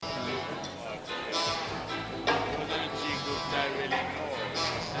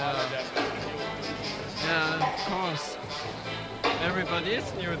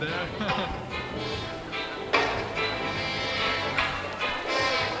is new there.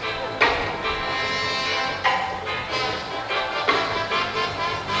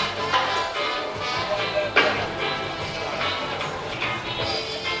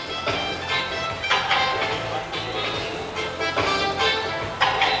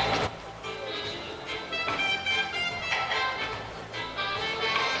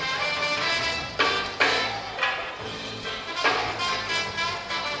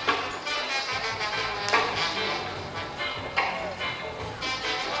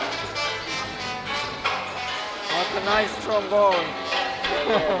 What a nice trombone.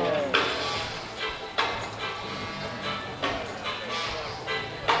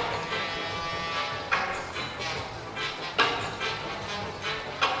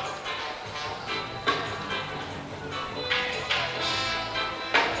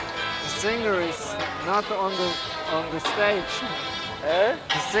 The singer is not on the stage. Eh?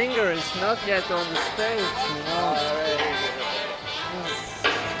 The singer is not yet on the stage, you know.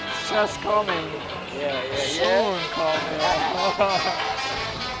 It's just coming. Soon coming.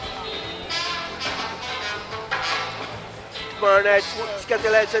 Tomorrow night,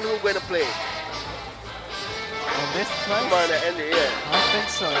 Skatalites and who going to play? On this place? Tomorrow night, yeah. I think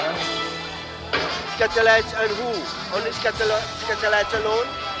so, yes. Skatalites and who? Only Skatalites alone?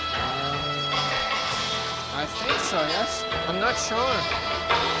 I think so, yes. I'm not sure.